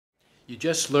You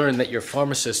just learned that your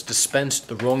pharmacist dispensed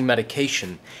the wrong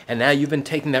medication, and now you've been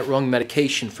taking that wrong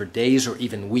medication for days or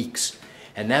even weeks.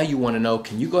 And now you want to know,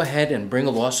 can you go ahead and bring a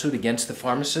lawsuit against the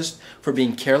pharmacist for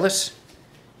being careless?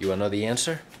 You want to know the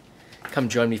answer? Come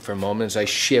join me for a moment as I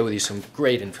share with you some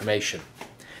great information.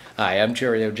 Hi, I'm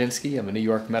Gerry Oginski. I'm a New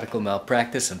York medical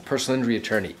malpractice and personal injury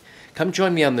attorney. Come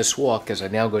join me on this walk as I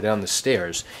now go down the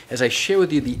stairs as I share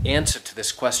with you the answer to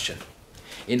this question.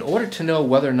 In order to know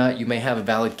whether or not you may have a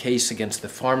valid case against the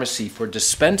pharmacy for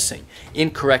dispensing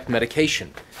incorrect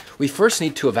medication, we first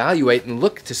need to evaluate and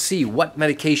look to see what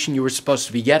medication you were supposed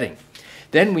to be getting.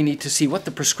 Then we need to see what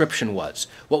the prescription was.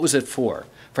 What was it for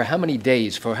how many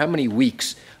days, for how many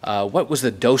weeks, what was the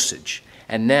dosage?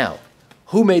 And now,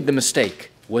 who made the mistake?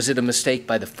 Was it a mistake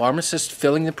by the pharmacist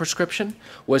filling the prescription?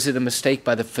 Was it a mistake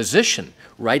by the physician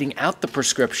writing out the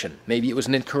prescription? Maybe it was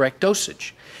an incorrect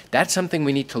dosage. That's something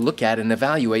we need to look at and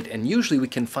evaluate, and usually we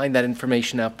can find that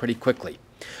information out pretty quickly.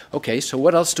 Okay, so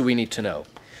what else do we need to know?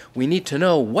 We need to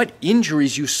know what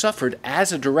injuries you suffered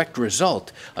as a direct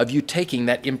result of you taking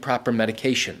that improper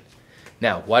medication.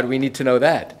 Now, why do we need to know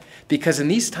that? Because in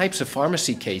these types of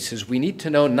pharmacy cases, we need to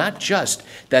know not just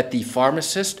that the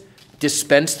pharmacist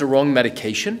dispensed the wrong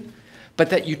medication, but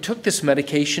that you took this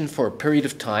medication for a period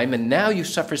of time and now you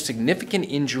suffer significant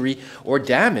injury or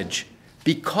damage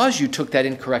because you took that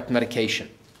incorrect medication.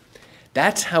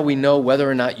 That's how we know whether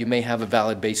or not you may have a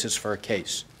valid basis for a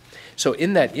case. So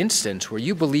in that instance where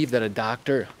you believe that a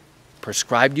doctor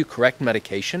prescribed you correct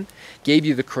medication, gave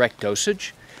you the correct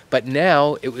dosage, but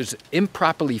now it was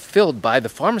improperly filled by the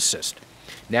pharmacist.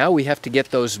 Now we have to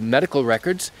get those medical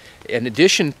records in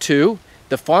addition to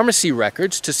the pharmacy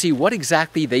records to see what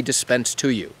exactly they dispensed to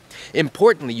you.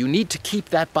 Importantly, you need to keep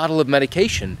that bottle of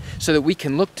medication so that we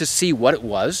can look to see what it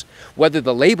was, whether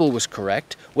the label was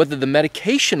correct, whether the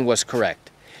medication was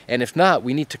correct. And if not,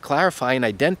 we need to clarify and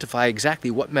identify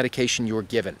exactly what medication you were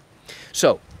given.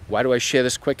 So, why do I share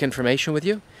this quick information with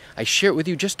you? I share it with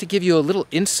you just to give you a little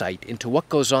insight into what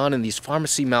goes on in these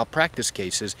pharmacy malpractice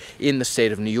cases in the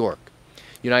state of New York.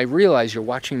 You know, I realize you're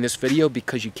watching this video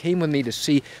because you came with me to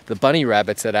see the bunny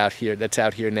rabbits that's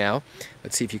out here now.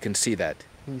 Let's see if you can see that.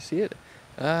 Can you see it?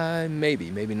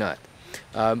 Maybe not.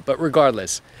 But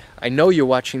regardless, I know you're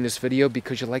watching this video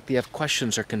because you likely have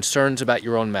questions or concerns about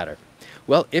your own matter.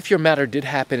 Well, if your matter did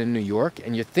happen in New York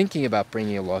and you're thinking about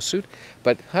bringing a lawsuit,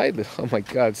 but oh my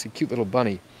God, it's a cute little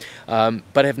bunny,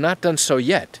 but have not done so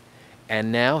yet,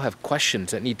 and now have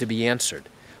questions that need to be answered,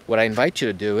 what I invite you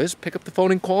to do is pick up the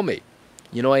phone and call me.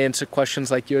 You know I answer questions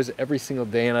like yours every single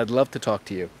day, and I'd love to talk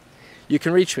to you. You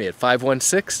can reach me at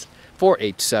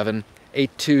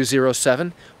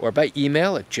 516-487-8207 or by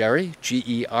email at Gerry,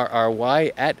 Gerry,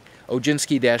 at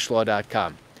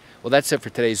oginski-law.com. Well, that's it for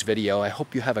today's video. I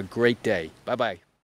hope you have a great day. Bye-bye.